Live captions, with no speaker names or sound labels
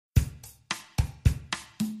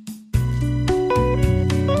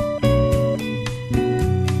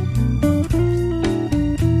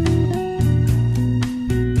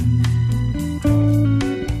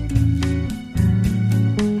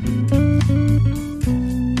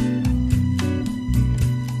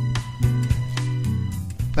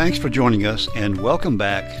Thanks for joining us, and welcome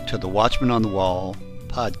back to the Watchman on the Wall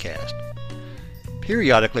podcast.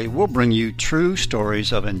 Periodically, we'll bring you true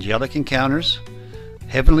stories of angelic encounters,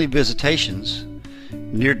 heavenly visitations,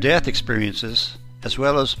 near-death experiences, as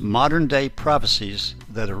well as modern-day prophecies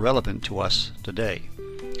that are relevant to us today.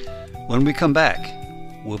 When we come back,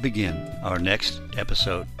 we'll begin our next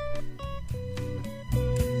episode.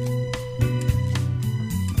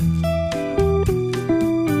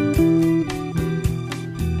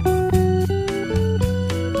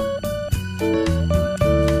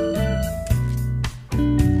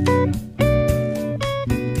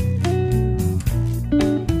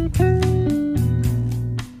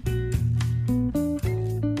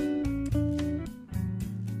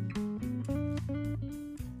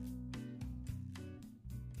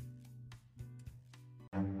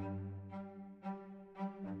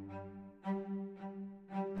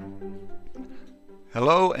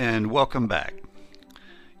 Hello and welcome back.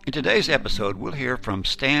 In today's episode, we'll hear from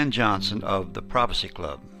Stan Johnson of the Prophecy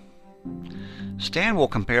Club. Stan will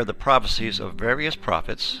compare the prophecies of various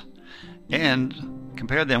prophets and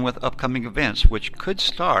compare them with upcoming events which could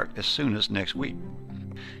start as soon as next week.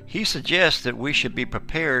 He suggests that we should be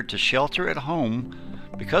prepared to shelter at home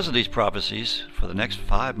because of these prophecies for the next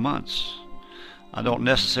 5 months. I don't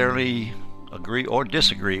necessarily agree or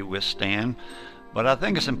disagree with Stan, but I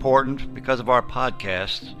think it's important, because of our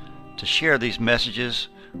podcast, to share these messages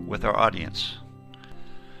with our audience.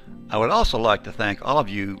 I would also like to thank all of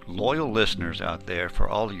you loyal listeners out there for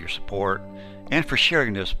all of your support and for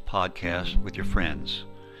sharing this podcast with your friends.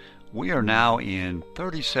 We are now in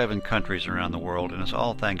 37 countries around the world, and it's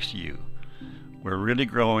all thanks to you. We're really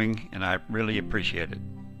growing, and I really appreciate it.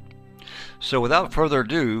 So without further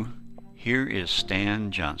ado, here is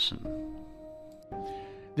Stan Johnson.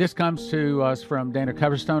 This comes to us from Dana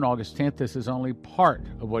Coverstone, August 10th. This is only part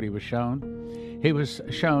of what he was shown. He was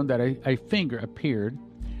shown that a finger appeared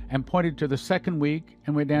and pointed to the second week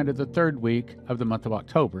and went down to the third week of the month of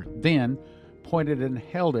October. Then pointed and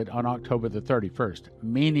held it on October the 31st,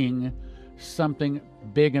 meaning something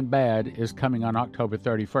big and bad is coming on October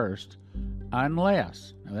 31st,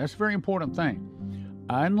 unless, now that's a very important thing,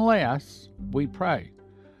 unless we pray.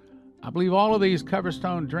 I believe all of these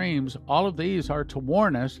Coverstone dreams, all of these are to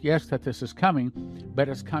warn us, yes, that this is coming, but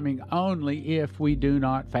it's coming only if we do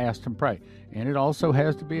not fast and pray. And it also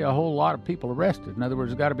has to be a whole lot of people arrested. In other words,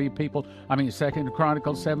 there's got to be people, 2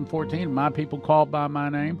 Chronicles 7:14, my people called by my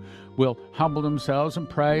name will humble themselves and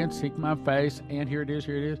pray and seek my face. And here it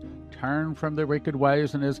is, turn from their wicked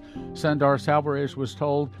ways. And as Sundar Salvarez was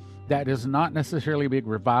told, that is not necessarily a big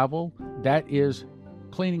revival. That is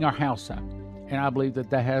cleaning our house up. And I believe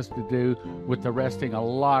that has to do with arresting a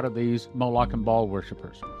lot of these Moloch and Baal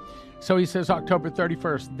worshipers. So he says October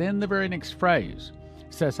 31st. Then the very next phrase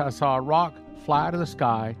says, I saw a rock fly out of the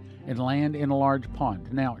sky and land in a large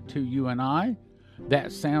pond. Now, to you and I,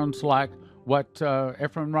 that sounds like what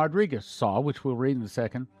Ephraim Rodriguez saw, which we'll read in a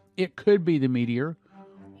second. It could be the meteor,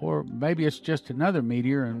 or maybe it's just another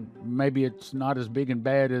meteor, and maybe it's not as big and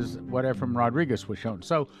bad as what Ephraim Rodriguez was shown.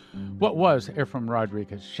 So what was Ephraim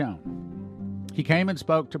Rodriguez shown? He came and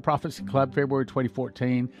spoke to Prophecy Club February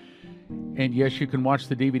 2014. And yes, you can watch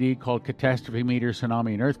the DVD called Catastrophe, Meteor,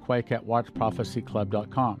 Tsunami, and Earthquake at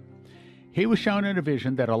watchprophecyclub.com. He was shown in a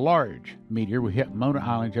vision that a large meteor would hit Mona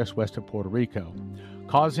Island just west of Puerto Rico,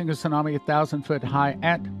 causing a tsunami 1,000 foot high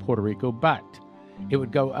at Puerto Rico, but it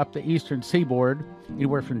would go up the eastern seaboard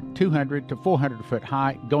anywhere from 200 to 400 foot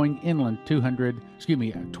high, going inland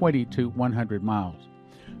 20 to 100 miles.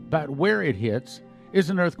 But where it hits is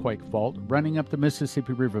an earthquake fault running up the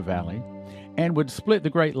Mississippi River Valley and would split the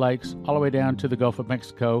Great Lakes all the way down to the Gulf of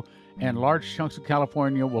Mexico, and large chunks of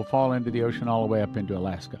California will fall into the ocean all the way up into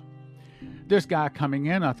Alaska. This guy coming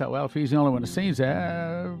in, I thought, well, if he's the only one that sees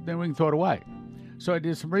that, then we can throw it away. So I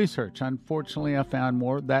did some research. Unfortunately, I found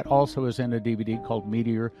more. That also is in a DVD called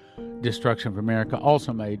Meteor Destruction of America,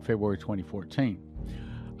 also made February 2014.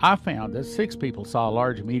 I found that 6 people saw a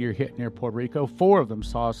large meteor hit near Puerto Rico. 4 of them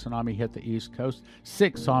saw a tsunami hit the East Coast.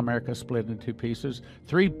 6 saw America split into 2 pieces.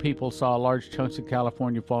 3 people saw large chunks of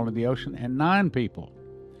California fall into the ocean. And 9 people,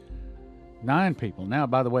 now,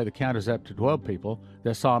 by the way, the count is up to 12 people,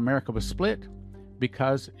 that saw America was split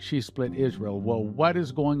because she split Israel. Well, what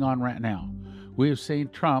is going on right now? We have seen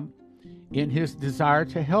Trump, in his desire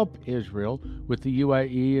to help Israel with the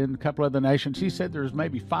UAE and a couple other nations. He said there's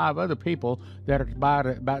maybe 5 other people that are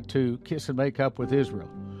about to kiss and make up with Israel.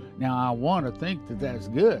 Now, I want to think that that's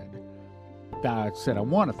good. I said I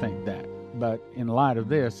want to think that. But in light of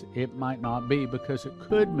this, it might not be, because it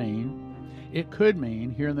could mean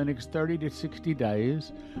here in the next 30 to 60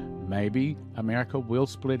 days, maybe America will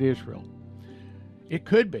split Israel. It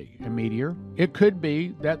could be a meteor. It could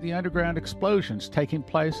be that the underground explosions taking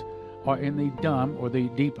place are in the dumb or the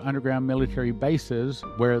deep underground military bases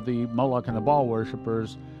where the Moloch and the Baal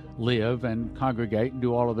worshippers live and congregate and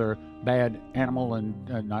do all of their bad animal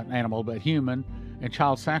and not animal but human and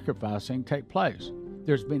child sacrificing take place.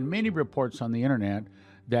 There's been many reports on the internet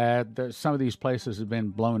that some of these places have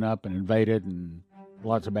been blown up and invaded and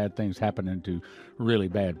lots of bad things happening to really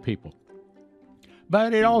bad people.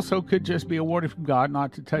 But it also could just be a warning from God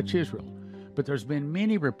not to touch Israel. But there's been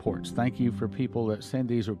many reports. Thank you for people that send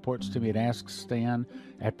these reports to me at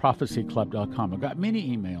AskStan@prophecyclub.com. I've got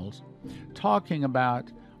many emails talking about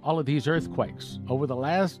all of these earthquakes. Over the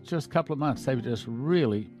last just couple of months, they've just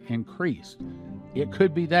really increased. It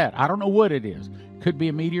could be that. I don't know what it is. Could be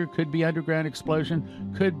a meteor, could be underground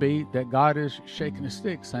explosion, could be that God is shaking a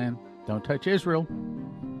stick saying, don't touch Israel,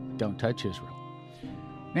 don't touch Israel.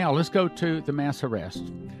 Now, let's go to the mass arrest.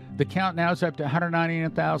 The count now is up to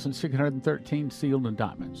 199,613 sealed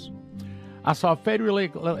indictments. I saw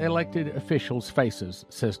federally elected officials' faces,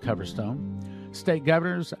 says Coverstone. State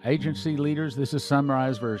governors, agency leaders, this is a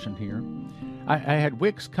summarized version here. I had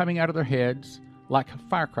wicks coming out of their heads like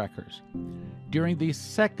firecrackers. During the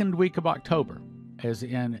second week of October, as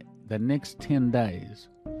in the next 10 days,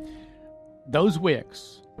 those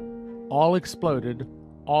wicks all exploded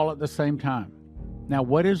all at the same time. Now,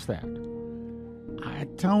 what is that? I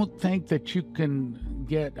don't think that you can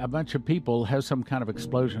get a bunch of people have some kind of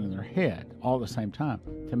explosion in their head all at the same time.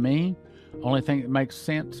 To me, only thing that makes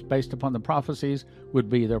sense based upon the prophecies would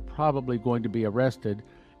be they're probably going to be arrested,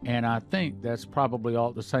 and I think that's probably all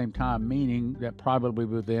at the same time, meaning that probably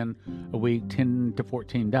within a week, 10 to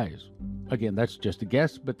 14 days. Again, that's just a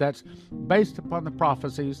guess, but that's based upon the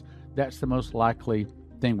prophecies. That's the most likely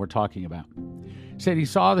thing we're talking about. Said he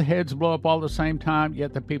saw the heads blow up all at the same time,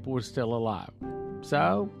 yet the people were still alive.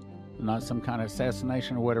 So, not some kind of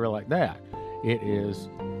assassination or whatever like that. It is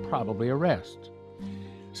probably arrest.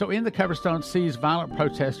 So in the Coverstone sees violent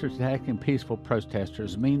protesters attacking peaceful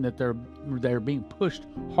protesters mean that they're being pushed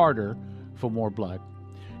harder for more blood.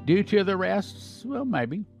 Due to the arrests? Well,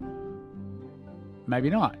 maybe.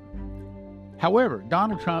 Maybe not. However,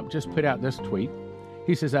 Donald Trump just put out this tweet.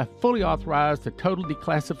 He says, I fully authorize the total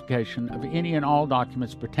declassification of any and all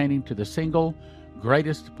documents pertaining to the single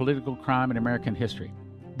greatest political crime in American history,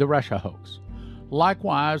 the Russia hoax.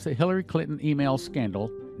 Likewise, the Hillary Clinton email scandal,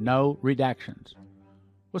 no redactions.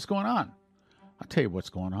 What's going on? I'll tell you what's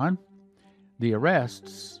going on. The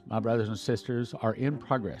arrests, my brothers and sisters, are in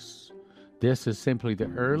progress. This is simply the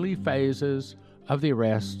early phases of the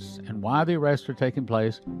arrests and why the arrests are taking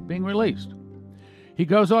place, being released. He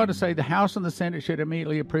goes on to say the House and the Senate should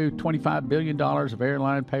immediately approve $25 billion of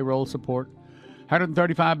airline payroll support,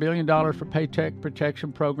 $135 billion for Paycheck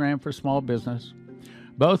Protection Program for small business.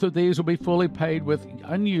 Both of these will be fully paid with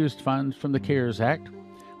unused funds from the CARES Act.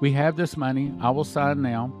 We have this money. I will sign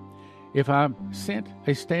now. If I sent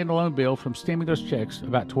a standalone bill from stimulus checks,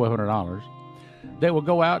 about $1,200, they will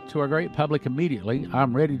go out to our great public immediately.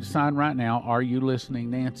 I'm ready to sign right now. Are you listening,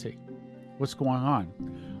 Nancy? What's going on?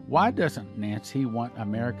 Why doesn't Nancy want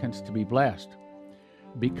Americans to be blessed?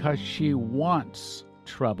 Because she wants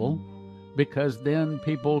trouble, because then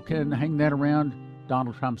people can hang that around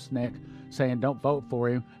Donald Trump's neck saying don't vote for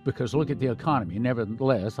him because look at the economy.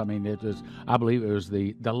 Nevertheless, I mean, I believe it was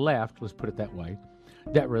the left, let's put it that way,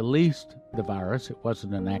 that released the virus. It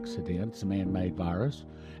wasn't an accident. It's a man-made virus.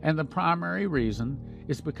 And the primary reason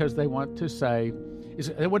is because they want to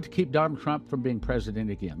they want to keep Donald Trump from being president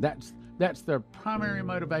again. That's their primary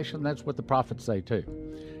motivation. That's what the prophets say too.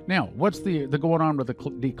 Now, what's the going on with the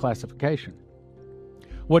declassification?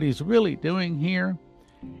 What he's really doing here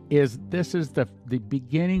is this is the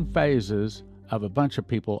beginning phases of a bunch of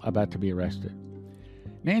people about to be arrested.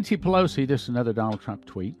 Nancy Pelosi, this is another Donald Trump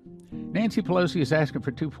tweet. Nancy Pelosi is asking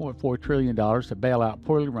for $2.4 trillion to bail out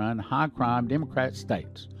poorly run, high-crime Democrat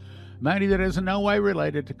states. Money that is in no way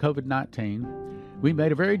related to COVID-19. We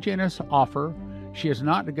made a very generous offer. She is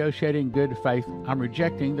not negotiating in good faith. I'm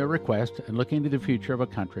rejecting the request and looking to the future of a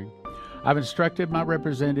country. I've instructed my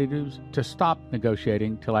representatives to stop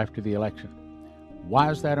negotiating till after the election.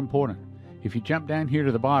 Why is that important? If you jump down here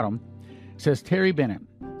to the bottom, it says Terry Bennett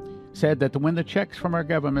said that when the checks from our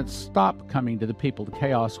government stop coming to the people, the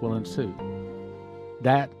chaos will ensue.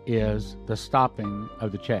 That is the stopping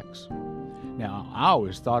of the checks. Now, I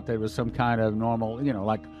always thought there was some kind of normal,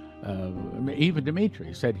 even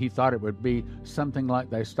Dimitri said he thought it would be something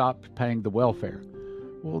like they stopped paying the welfare.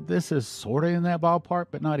 Well, this is sort of in that ballpark,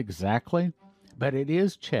 but not exactly. But it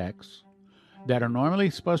is checks that are normally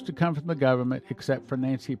supposed to come from the government, except for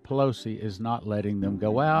Nancy Pelosi, is not letting them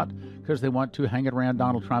go out because they want to hang it around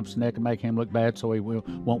Donald Trump's neck and make him look bad so he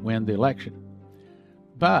won't win the election.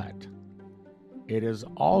 But it is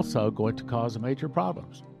also going to cause major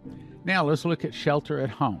problems. Now let's look at shelter at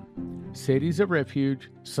home. Cities of refuge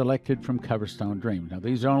selected from Coverstone Dreams. Now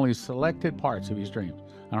these are only selected parts of his dreams.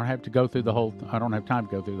 I don't have time to go through the whole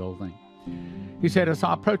thing. He said, I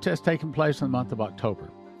saw protests taking place in the month of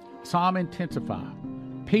October. Saw them intensify.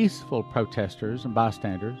 Peaceful protesters and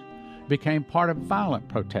bystanders became part of violent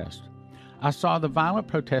protests. I saw the violent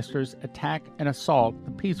protesters attack and assault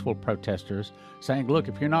the peaceful protesters, saying, look,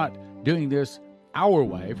 if you're not doing this our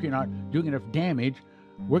way, if you're not doing enough damage,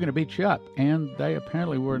 we're going to beat you up. And they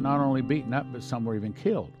apparently were not only beaten up, but some were even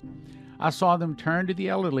killed. I saw them turn to the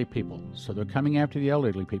elderly people. So they're coming after the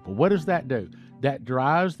elderly people. What does that do? That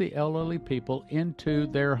drives the elderly people into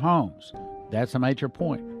their homes. That's a major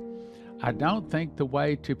point. I don't think the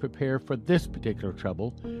way to prepare for this particular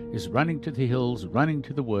trouble is running to the hills, running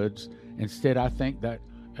to the woods. Instead, I think that,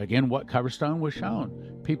 again, what Coverstone was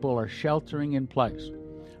shown, people are sheltering in place.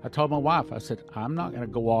 I told my wife, I said, I'm not going to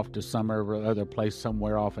go off to some other place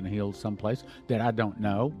somewhere off in the hills someplace that I don't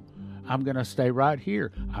know. I'm going to stay right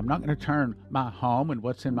here. I'm not going to turn my home and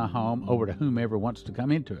what's in my home over to whomever wants to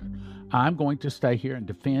come into it. I'm going to stay here and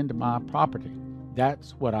defend my property.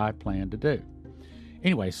 That's what I plan to do.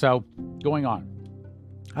 Anyway, so going on.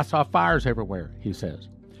 I saw fires everywhere, he says.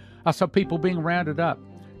 I saw people being rounded up.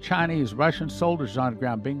 Chinese, Russian soldiers on the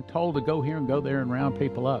ground being told to go here and go there and round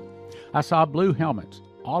people up. I saw blue helmets.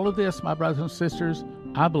 All of this, my brothers and sisters,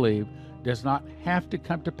 I believe, does not have to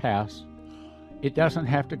come to pass. It doesn't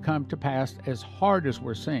have to come to pass as hard as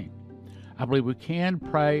we're seeing. I believe we can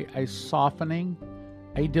pray a softening,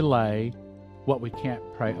 a delay, what we can't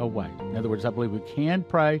pray away. In other words, I believe we can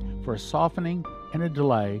pray for a softening and a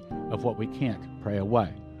delay of what we can't pray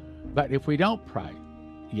away. But if we don't pray,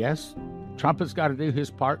 yes, Trump has got to do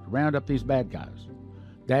his part, round up these bad guys.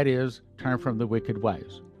 That is, turn from the wicked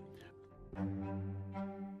ways.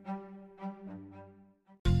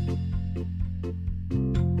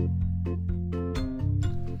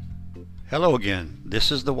 Hello again, this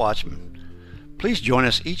is The Watchman. Please join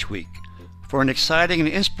us each week for an exciting and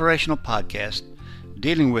inspirational podcast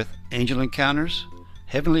dealing with angel encounters,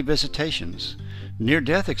 heavenly visitations,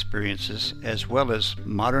 near-death experiences, as well as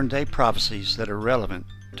modern-day prophecies that are relevant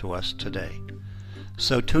to us today.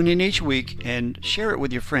 So tune in each week and share it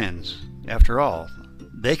with your friends. After all,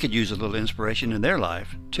 they could use a little inspiration in their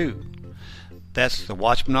life, too. That's the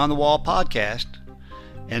Watchman on the Wall podcast,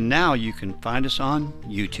 and now you can find us on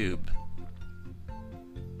YouTube.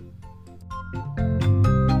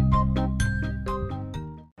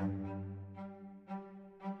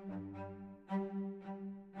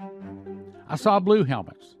 I saw blue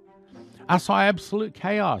helmets. I saw absolute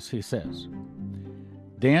chaos, he says.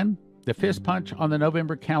 Then, the fist punch on the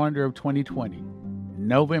November calendar of 2020.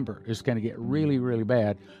 November is going to get really, really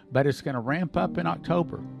bad, but it's going to ramp up in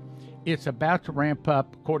October. It's about to ramp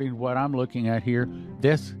up, according to what I'm looking at here,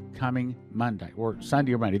 this coming Monday, or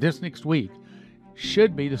Sunday or Monday. This next week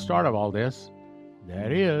should be the start of all this.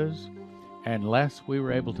 That is, unless we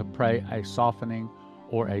were able to pray a softening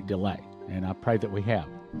or a delay. And I pray that we have.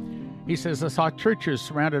 He says, I saw churches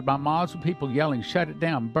surrounded by mobs of people yelling, shut it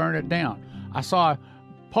down, burn it down. I saw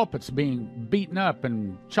pulpits being beaten up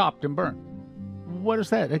and chopped and burnt. What is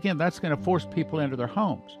that? Again, that's going to force people into their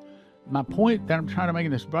homes. My point that I'm trying to make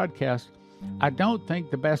in this broadcast, I don't think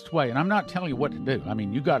the best way, and I'm not telling you what to do. I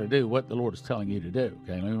mean, you got to do what the Lord is telling you to do.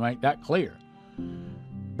 Okay, let me make that clear.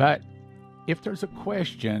 But if there's a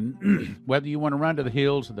question, whether you want to run to the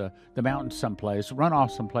hills or the mountains someplace, run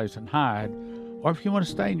off someplace and hide, or if you want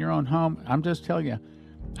to stay in your own home, I'm just telling you,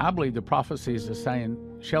 I believe the prophecies are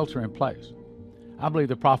saying shelter in place. I believe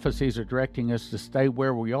the prophecies are directing us to stay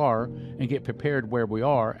where we are and get prepared where we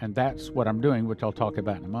are, and that's what I'm doing, which I'll talk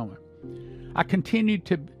about in a moment. I continue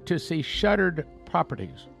to see shuttered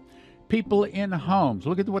properties. People in homes.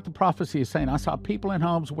 Look at what the prophecy is saying. I saw people in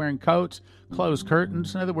homes wearing coats, closed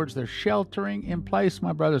curtains. In other words, they're sheltering in place,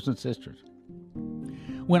 my brothers and sisters.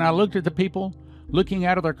 When I looked at the people looking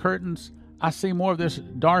out of their curtains, I see more of this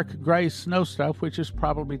dark gray snow stuff, which is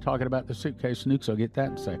probably talking about the suitcase nukes. I'll get that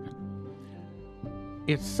in a second.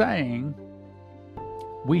 It's saying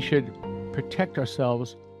we should protect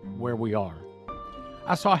ourselves where we are.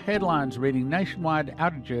 I saw headlines reading, nationwide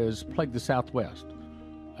outages plague the Southwest.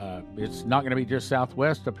 It's not going to be just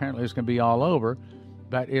Southwest. Apparently it's going to be all over,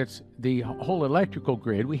 but it's the whole electrical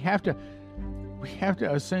grid. We have to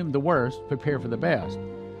assume the worst, prepare for the best.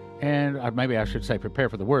 And maybe I should say prepare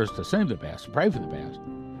for the worst, assume the best, pray for the best.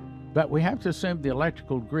 But we have to assume the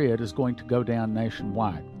electrical grid is going to go down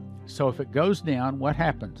nationwide. So if it goes down, what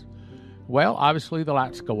happens? Well, obviously the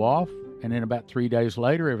lights go off, and then about 3 days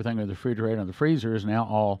later, everything in the refrigerator and the freezer is now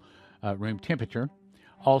all room temperature.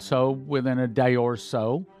 Also, within a day or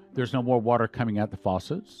so, there's no more water coming out the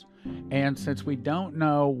faucets. And since we don't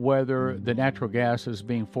know whether the natural gas is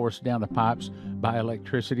being forced down the pipes by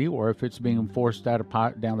electricity or if it's being forced down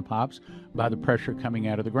the pipes by the pressure coming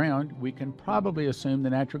out of the ground, we can probably assume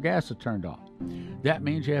the natural gas is turned off. That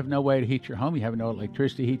means you have no way to heat your home. You have no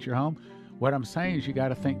electricity to heat your home. What I'm saying is you got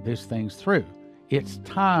to think these things through. It's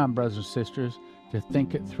time, brothers and sisters, to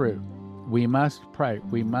think it through. We must pray.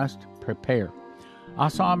 We must prepare. I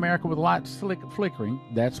saw America with lights flickering.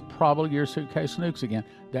 That's probably your suitcase nukes again.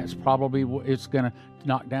 That's probably it's going to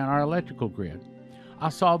knock down our electrical grid. I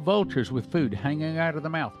saw vultures with food hanging out of the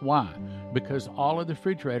mouth. Why? Because all of the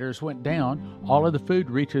refrigerators went down. All of the food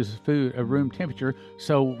reaches room temperature,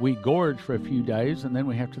 so we gorge for a few days, and then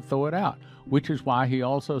we have to throw it out, which is why he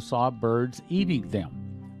also saw birds eating them.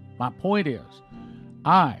 My point is,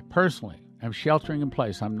 I personally am sheltering in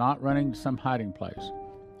place. I'm not running to some hiding place.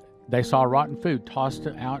 They saw rotten food tossed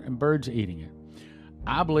out and birds eating it.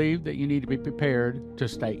 I believe that you need to be prepared to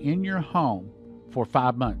stay in your home for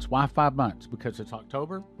 5 months. Why 5 months? Because it's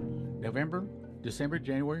October, November, December,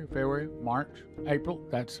 January, February, March, April.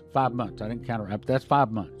 That's 5 months. I didn't count it up. That's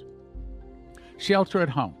 5 months. Shelter at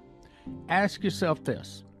home. Ask yourself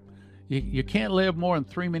this. You can't live more than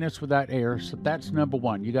 3 minutes without air, so that's number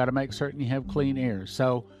one. You got to make certain you have clean air.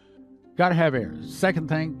 So got to have air. Second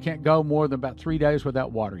thing, can't go more than about 3 days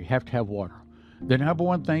without water. You have to have water. The number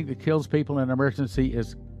one thing that kills people in an emergency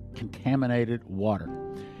is contaminated water.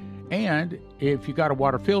 And if you got a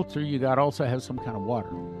water filter, you got to also have some kind of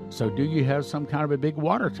water. So do you have some kind of a big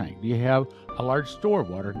water tank? Do you have a large store of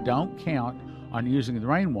water? Don't count on using the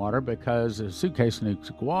rainwater because the suitcase nukes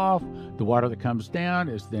go off. The water that comes down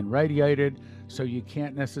is then radiated, so you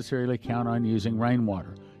can't necessarily count on using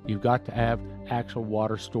rainwater. You've got to have actual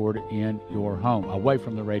water stored in your home, away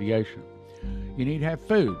from the radiation. You need to have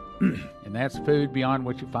food, and that's food beyond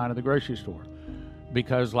what you find at the grocery store.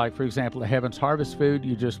 Because, like, for example, the Heaven's Harvest food,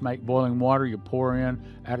 you just make boiling water, you pour in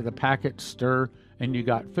out of the packet, stir, and you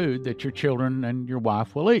got food that your children and your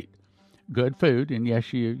wife will eat. Good food, and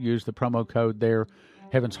yes, you use the promo code there,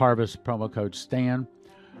 Heaven's Harvest, promo code STAN.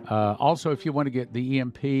 Also, if you want to get the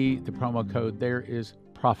EMP, the promo code there is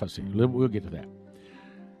Prophecy. We'll get to that.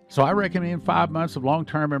 So I recommend 5 months of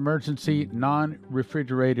long-term emergency,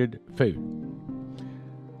 non-refrigerated food.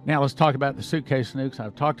 Now let's talk about the suitcase nukes.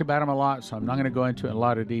 I've talked about them a lot, so I'm not going to go into it in a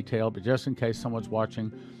lot of detail, but just in case someone's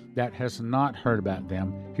watching that has not heard about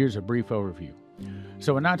them, here's a brief overview.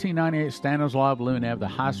 So in 1998, Stanislav Lunev, the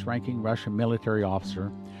highest-ranking Russian military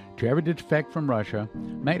officer to ever defect from Russia,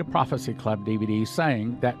 made a Prophecy Club DVD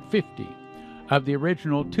saying that 50 of the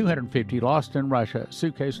original 250 lost in Russia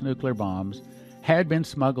suitcase nuclear bombs had been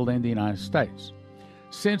smuggled in the United States.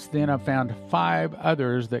 Since then, I've found 5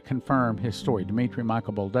 others that confirm his story. Dmitry,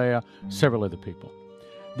 Michael Boldea, several other people.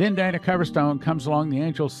 Then Dana Coverstone comes along. The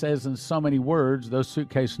angel says in so many words those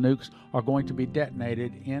suitcase nukes are going to be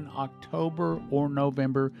detonated in October or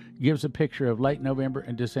November. Gives a picture of late November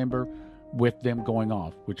and December with them going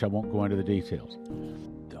off, which I won't go into the details.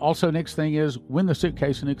 Also, next thing is when the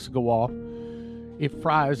suitcase nukes go off, it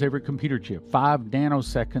fries every computer chip. 5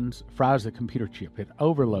 nanoseconds fries the computer chip. It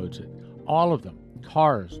overloads it. All of them.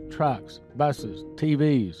 Cars, trucks, buses,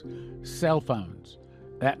 TVs, cell phones.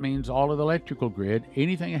 That means all of the electrical grid,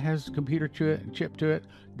 anything that has a computer chip to it,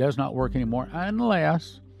 does not work anymore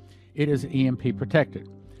unless it is EMP protected.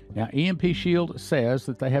 Now, EMP Shield says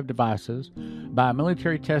that they have devices by a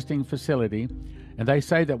military testing facility, and they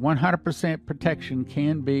say that 100% protection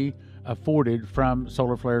can be afforded from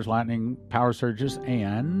solar flares, lightning, power surges,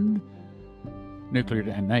 and nuclear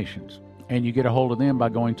detonations. And you get a hold of them by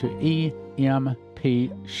going to empshield.com.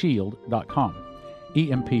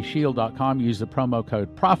 empshield.com. Use the promo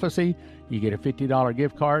code PROPHECY. You get a $50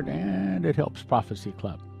 gift card, and it helps Prophecy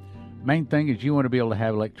Club. Main thing is you want to be able to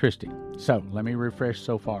have electricity. So let me refresh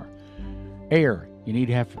so far. Air. You need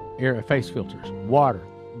to have air face filters. Water.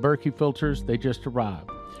 Berkey filters. They just arrived.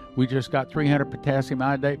 We just got 300 potassium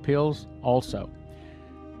iodate pills also.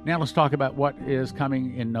 Now let's talk about what is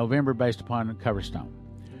coming in November based upon Coverstone.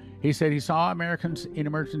 He said he saw Americans in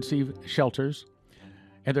emergency shelters,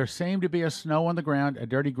 and there seemed to be a snow on the ground, a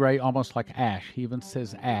dirty gray, almost like ash. He even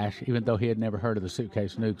says ash, even though he had never heard of the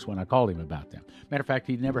suitcase nukes when I called him about them. Matter of fact,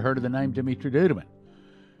 he'd never heard of the name Dmitry Duduman.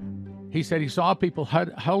 He said he saw people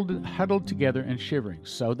huddled together and shivering.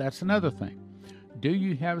 So that's another thing. Do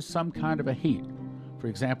you have some kind of a heat? For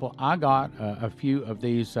example, I got a few of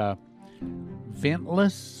these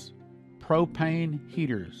ventless propane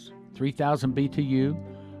heaters, 3,000 BTU.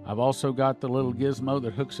 I've also got the little gizmo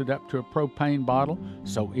that hooks it up to a propane bottle,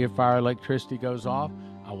 so if our electricity goes off,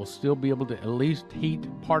 I will still be able to at least heat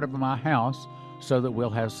part of my house so that we'll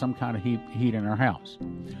have some kind of heat in our house.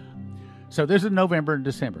 So this is November and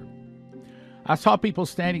December. I saw people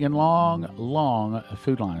standing in long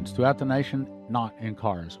food lines throughout the nation, not in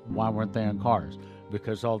cars. Why weren't they in cars?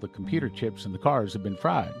 Because all the computer chips in the cars have been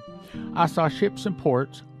fried. I saw ships and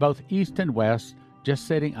ports, both east and west, just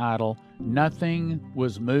sitting idle. Nothing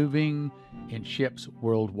was moving in ships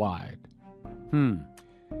worldwide.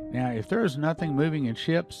 Now, if there's nothing moving in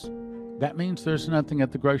ships, that means there's nothing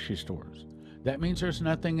at the grocery stores. That means there's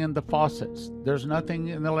nothing in the faucets. There's nothing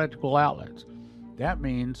in the electrical outlets. That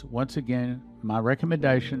means, once again, my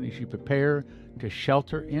recommendation is you prepare to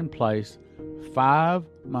shelter in place 5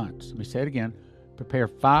 months. Let me say it again. Prepare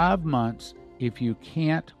 5 months if you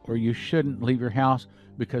can't or you shouldn't leave your house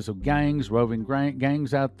because of gangs, roving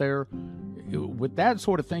gangs out there. With that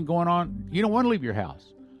sort of thing going on, you don't want to leave your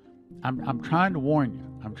house. I'm trying to warn you.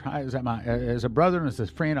 As a brother and as a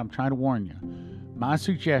friend, I'm trying to warn you. My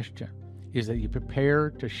suggestion is that you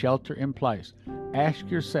prepare to shelter in place. Ask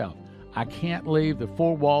yourself, I can't leave the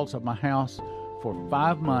four walls of my house for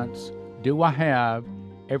 5 months. Do I have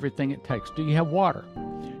everything it takes? Do you have water?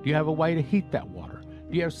 Do you have a way to heat that water?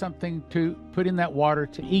 Do you have something to put in that water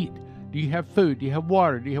to eat? Do you have food? Do you have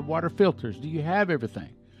water? Do you have water filters? Do you have everything?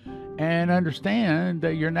 And understand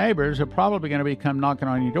that your neighbors are probably going to come knocking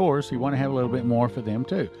on your door, so you want to have a little bit more for them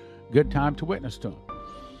too. Good time to witness to them.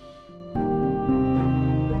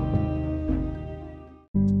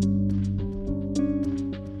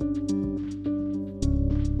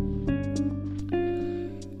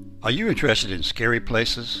 Are you interested in scary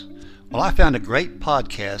places? Well, I found a great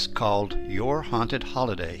podcast called Your Haunted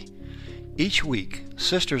Holiday. Each week,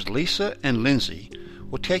 sisters Lisa and Lindsay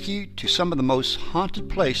will take you to some of the most haunted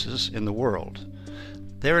places in the world.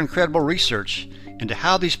 Their incredible research into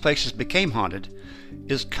how these places became haunted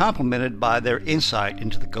is complemented by their insight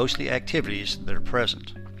into the ghostly activities that are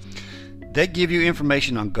present. They give you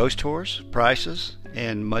information on ghost tours, prices,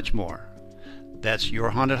 and much more. That's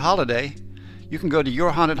Your Haunted Holiday. You can go to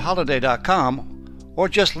yourhauntedholiday.com or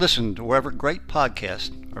just listen to wherever great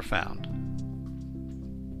podcasts are found.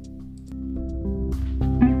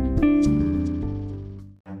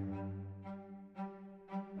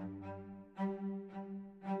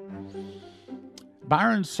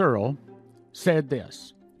 Byron Searle said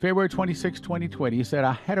this, February 26, 2020, he said,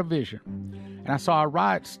 I had a vision, and I saw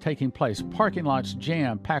riots taking place, parking lots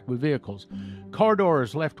jammed, packed with vehicles,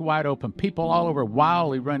 corridors left wide open, people all over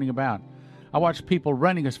wildly running about. I watched people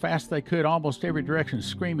running as fast as they could, almost every direction,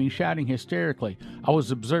 screaming, shouting hysterically. I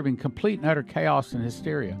was observing complete and utter chaos and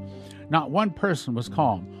hysteria. Not one person was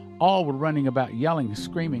calm. All were running about, yelling,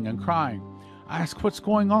 screaming, and crying. I asked, what's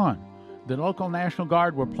going on? The local National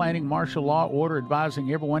Guard were planning martial law order,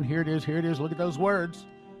 advising everyone, here it is, look at those words.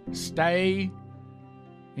 Stay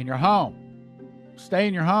in your home. Stay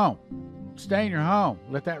in your home. Stay in your home.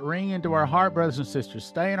 Let that ring into our heart, brothers and sisters.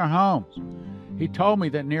 Stay in our homes. He told me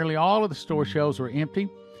that nearly all of the store shelves were empty.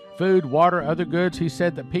 Food, water, other goods. He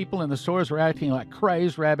said that people in the stores were acting like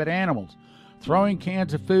crazed rabid animals, throwing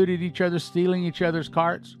cans of food at each other, stealing each other's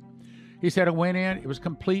carts. He said I went in, it was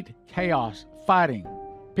complete chaos, fighting.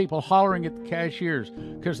 People hollering at the cashiers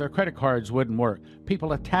because their credit cards wouldn't work.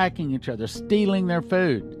 People attacking each other, stealing their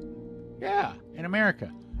food. Yeah, in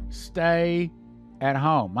America. Stay at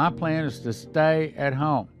home. My plan is to stay at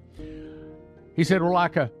home. He said, we're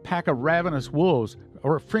like a pack of ravenous wolves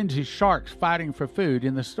or frenzied sharks fighting for food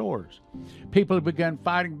in the stores. People have begun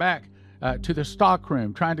fighting back to the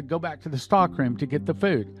stockroom, trying to go back to the stockroom to get the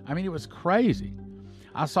food. I mean, it was crazy.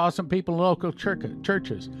 I saw some people in local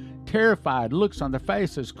churches, terrified, looks on their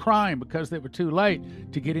faces, crying because they were too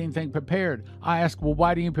late to get anything prepared. I asked, well,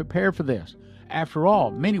 why do you prepare for this? After all,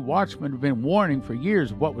 many watchmen have been warning for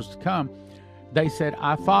years of what was to come. They said,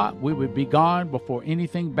 I thought we would be gone before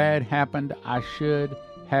anything bad happened. I should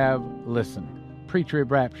have listened. Pre-trib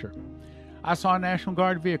rapture. I saw National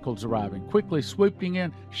Guard vehicles arriving, quickly swooping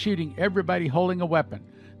in, shooting everybody holding a weapon.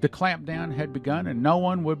 The clampdown had begun, and no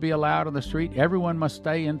one would be allowed on the street. Everyone must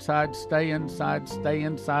stay inside, stay inside, stay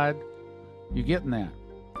inside. You getting that?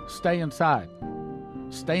 Stay inside.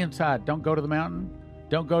 Stay inside. Don't go to the mountain.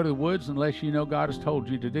 Don't go to the woods unless you know God has told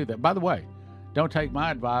you to do that. By the way, don't take my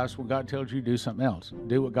advice when God tells you to do something else.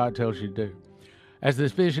 Do what God tells you to do. As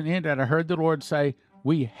this vision ended, I heard the Lord say,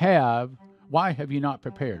 why have you not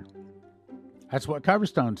prepared? That's what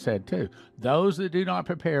Coverstone said too. Those that do not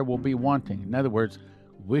prepare will be wanting. In other words,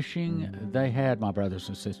 wishing they had, my brothers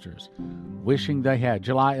and sisters. Wishing they had.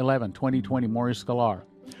 July 11, 2020, Maurice Sklar.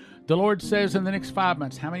 The Lord says in the next 5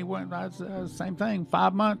 months, how many? Same thing,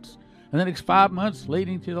 5 months. In the next 5 months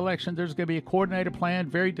leading to the election, there's going to be a coordinated plan,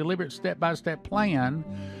 very deliberate step-by-step plan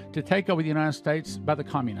to take over the United States by the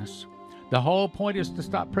communists. The whole point is to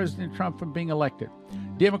stop President Trump from being elected.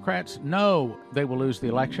 Democrats know they will lose the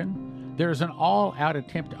election. There is an all-out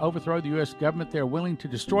attempt to overthrow the U.S. government. They're willing to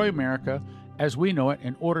destroy America as we know it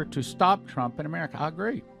in order to stop Trump in America. I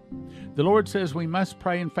agree. The Lord says we must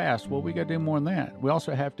pray and fast. Well, we got to do more than that. We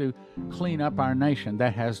also have to clean up our nation.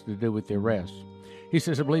 That has to do with the arrest. He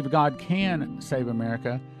says, I believe God can save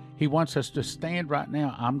America. He wants us to stand right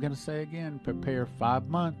now. I'm going to say again, prepare 5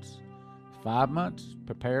 months. 5 months.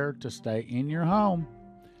 Prepare to stay in your home.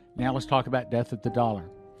 Now let's talk about death at the dollar.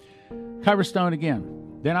 Coverstone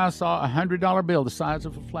again. Then I saw a $100 bill the size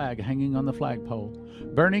of a flag hanging on the flagpole,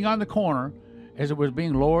 burning on the corner as it was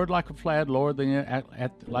being lowered like a flag, lowered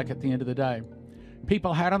like at the end of the day.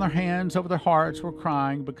 People had on their hands over their hearts, were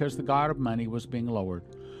crying because the god of money was being lowered.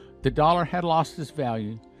 The dollar had lost its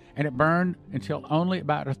value, and it burned until only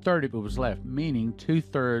about a third of it was left, meaning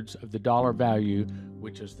 2/3 of the dollar value,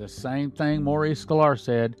 which is the same thing Maurice Sklar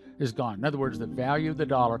said, is gone. In other words, the value of the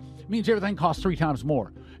dollar means everything costs 3 times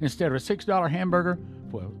more. Instead of a $6 hamburger,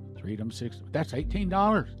 well, 3 times 6, that's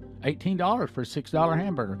 $18. $18 for a $6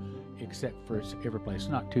 hamburger, except for every place.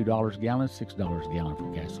 Not $2 a gallon, $6 a gallon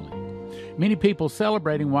for gasoline. Many people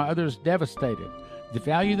celebrating while others devastated. The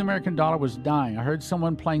value of the American dollar was dying. I heard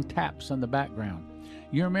someone playing taps in the background.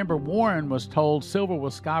 You remember Warren was told silver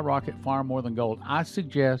will skyrocket far more than gold. I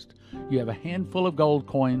suggest you have a handful of gold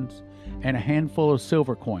coins and a handful of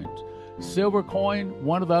silver coins. Silver coin,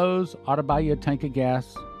 one of those ought to buy you a tank of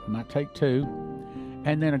gas. It might take 2.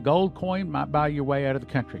 And then a gold coin might buy your way out of the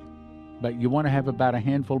country. But you want to have about a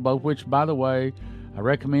handful of both, which, by the way, I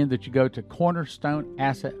recommend that you go to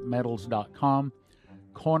cornerstoneassetmetals.com,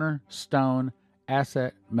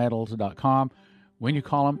 cornerstoneassetmetals.com. When you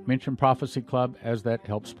call them, mention Prophecy Club, as that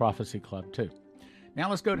helps Prophecy Club too.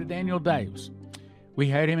 Now let's go to Daniel Daves. We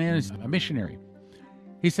had him in as a missionary.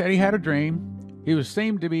 He said he had a dream. He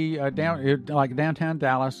seemed to be downtown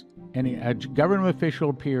Dallas, and a government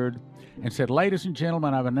official appeared and said, ladies and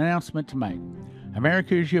gentlemen, I have an announcement to make.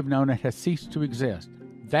 America as you have known it has ceased to exist.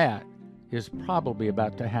 That is probably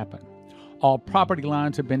about to happen. All property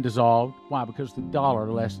lines have been dissolved. Why? Because the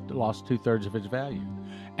dollar lost 2/3 of its value.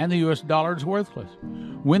 And the U.S. dollar is worthless.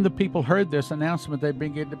 When the people heard this announcement, they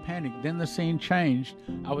began to panic. Then the scene changed.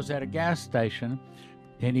 I was at a gas station,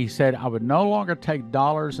 and he said I would no longer take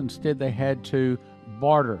dollars. Instead, they had to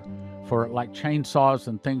barter for like chainsaws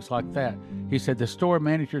and things like that. He said the store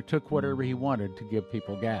manager took whatever he wanted to give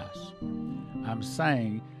people gas. I'm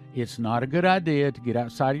saying it's not a good idea to get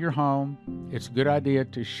outside of your home. It's a good idea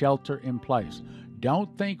to shelter in place.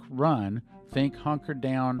 Don't think run. Think hunker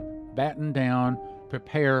down, batten down,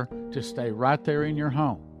 prepare to stay right there in your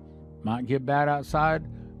home. Might get bad outside,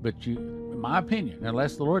 but in my opinion,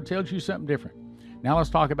 unless the Lord tells you something different. Now let's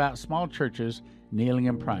talk about small churches kneeling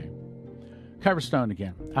and praying. Coverstone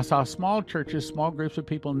again. I saw small churches, small groups of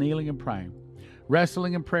people kneeling and praying,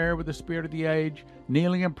 wrestling in prayer with the spirit of the age,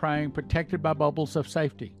 kneeling and praying, protected by bubbles of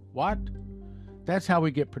safety. What? That's how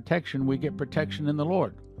we get protection. We get protection in the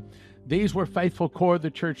Lord. These were faithful core of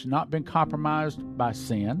the church, not been compromised by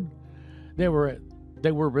sin. They were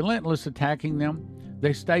relentless attacking them.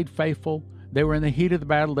 They stayed faithful. They were in the heat of the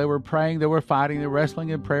battle. They were praying. They were fighting. They were wrestling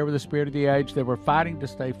in prayer with the spirit of the age. They were fighting to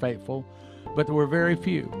stay faithful, but there were very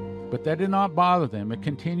few. But that did not bother them. It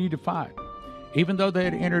continued to fight. Even though they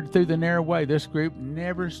had entered through the narrow way, this group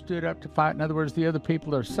never stood up to fight. In other words, the other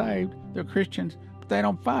people are saved. They're Christians, but they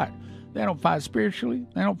don't fight. They don't fight spiritually.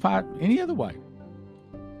 They don't fight any other way.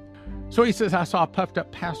 So he says, I saw puffed up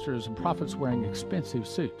pastors and prophets wearing expensive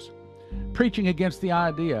suits, preaching against the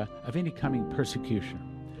idea of any coming persecution,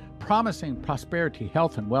 promising prosperity,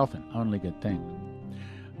 health, and wealth, and only good things.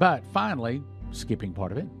 But finally, skipping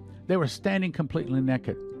part of it, they were standing completely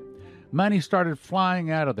naked. Money started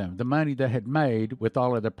flying out of them, the money they had made with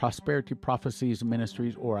all of the prosperity prophecies and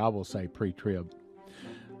ministries, or I will say pre-trib.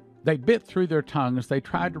 They bit through their tongues. They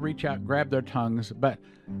tried to reach out, grab their tongues, but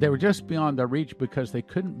they were just beyond their reach because they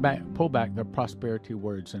couldn't pull back their prosperity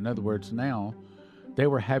words. In other words, now they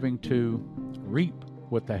were having to reap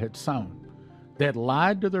what they had sown. They had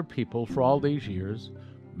lied to their people for all these years,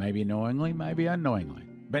 maybe knowingly, maybe unknowingly.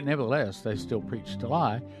 But nevertheless, they still preached a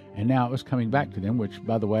lie, and now it was coming back to them, which,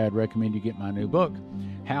 by the way, I'd recommend you get my new book,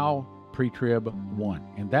 How Pre-Trib Won.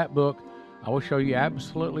 In that book, I will show you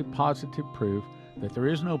absolutely positive proof that there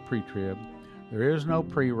is no pre-trib, there is no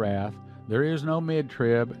pre-wrath, there is no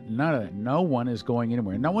mid-trib, none of that. No one is going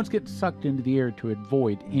anywhere. No one's getting sucked into the air to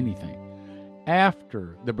avoid anything.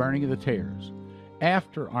 After the burning of the tares,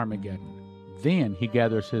 after Armageddon, then he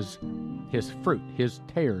gathers his fruit, his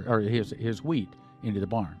tare, or his wheat into the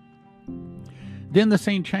barn. Then the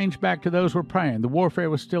scene changed back to those who were praying. The warfare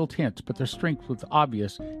was still tense, but their strength was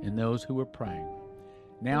obvious in those who were praying.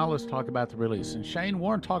 Now let's talk about the release. And Shane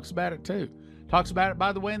Warren talks about it too. Talks about it,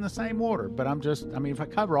 by the way, in the same order. But if I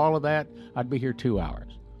cover all of that, I'd be here 2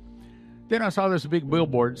 hours. Then I saw this big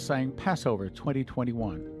billboard saying Passover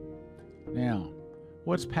 2021. Now,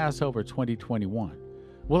 what's Passover 2021?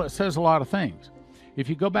 Well, it says a lot of things. If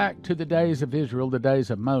you go back to the days of Israel, the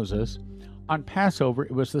days of Moses, on Passover,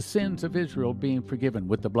 it was the sins of Israel being forgiven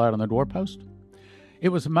with the blood on the doorpost. It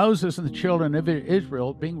was Moses and the children of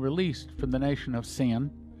Israel being released from the nation of sin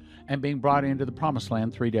and being brought into the promised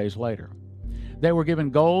land 3 days later. They were given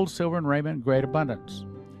gold, silver, and raiment in great abundance.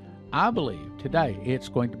 I believe today it's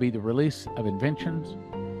going to be the release of inventions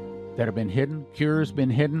that have been hidden, cures been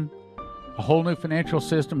hidden, a whole new financial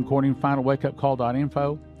system according to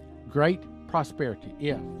finalwakeupcall.info, great prosperity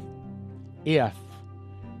if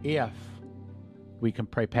we can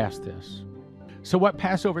pray past this. So what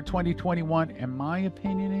Passover 2021, in my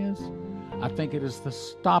opinion, is, I think it is the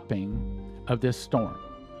stopping of this storm.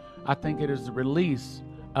 I think it is the release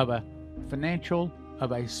of a financial,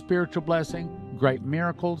 of a spiritual blessing, great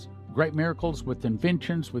miracles with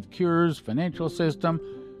inventions, with cures, financial system,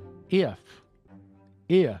 if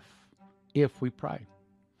we pray.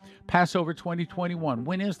 Passover 2021,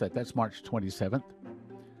 when is that? That's March 27th.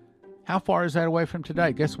 How far is that away from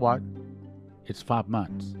today? Guess what? It's 5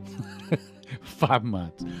 months. 5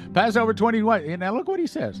 months. Passover 21. Now look what he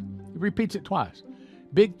says. He repeats it twice.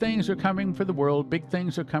 Big things are coming for the world. Big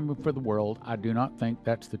things are coming for the world. I do not think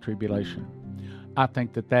that's the tribulation. I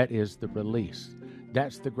think that is the release.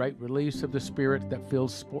 That's the great release of the Spirit that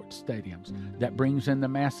fills sports stadiums, that brings in the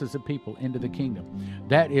masses of people into the kingdom.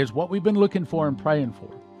 That is what we've been looking for and praying for.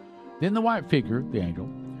 Then the white figure, the angel,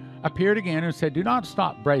 appeared again and said, "Do not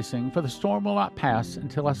stop bracing, for the storm will not pass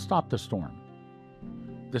until I stop the storm."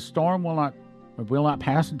 The storm will not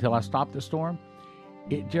pass until I stop the storm.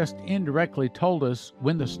 It just indirectly told us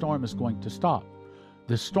when the storm is going to stop.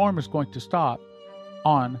 The storm is going to stop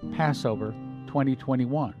on Passover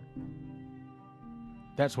 2021.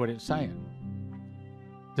 That's what it's saying.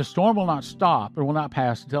 The storm will not stop or will not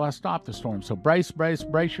pass until I stop the storm. So brace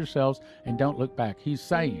yourselves and don't look back. He's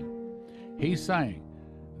saying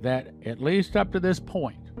that at least up to this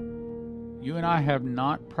point, you and I have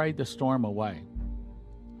not prayed the storm away.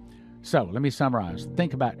 So let me summarize.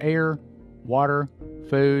 Think about air, water,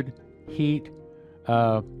 food, heat,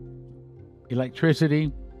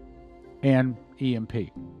 electricity, and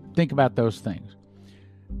EMP. Think about those things.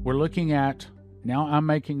 We're looking at, now I'm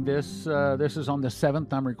making this, this is on the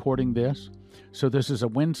 7th, I'm recording this. So this is a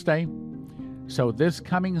Wednesday. So this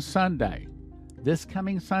coming Sunday,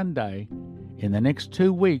 in the next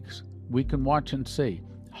 2 weeks, we can watch and see.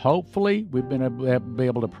 Hopefully, we've been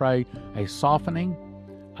able to pray a softening.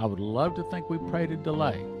 I would love to think we prayed a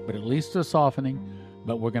delay, but at least a softening.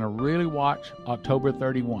 But we're going to really watch October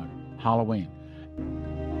 31, Halloween.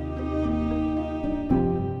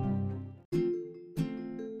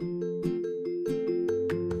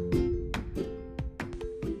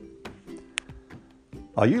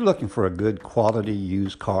 Are you looking for a good quality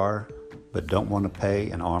used car but don't want to pay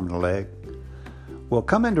an arm and a leg? Well,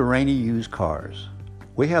 come into Rainey Used Cars.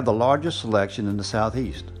 We have the largest selection in the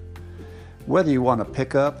Southeast. Whether you want a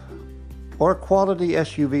pickup or a quality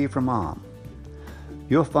SUV from Mom,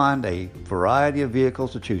 you'll find a variety of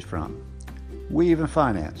vehicles to choose from. We even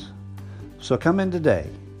finance. So come in today.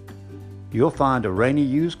 You'll find a Rainey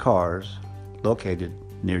Used Cars located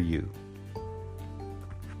near you.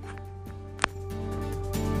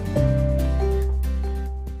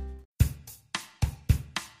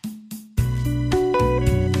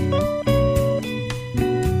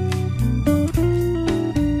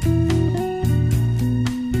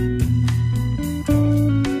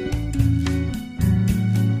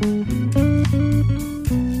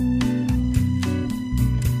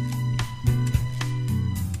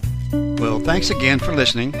 Thanks again for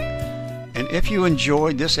listening, and if you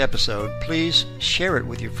enjoyed this episode, please share it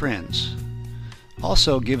with your friends.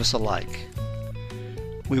 Also, give us a like.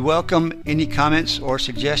 We welcome any comments or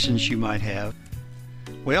suggestions you might have.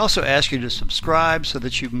 We also ask you to subscribe so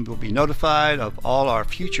that you will be notified of all our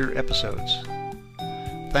future episodes.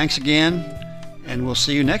 Thanks again, and we'll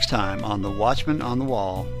see you next time on the Watchman on the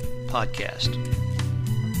Wall podcast.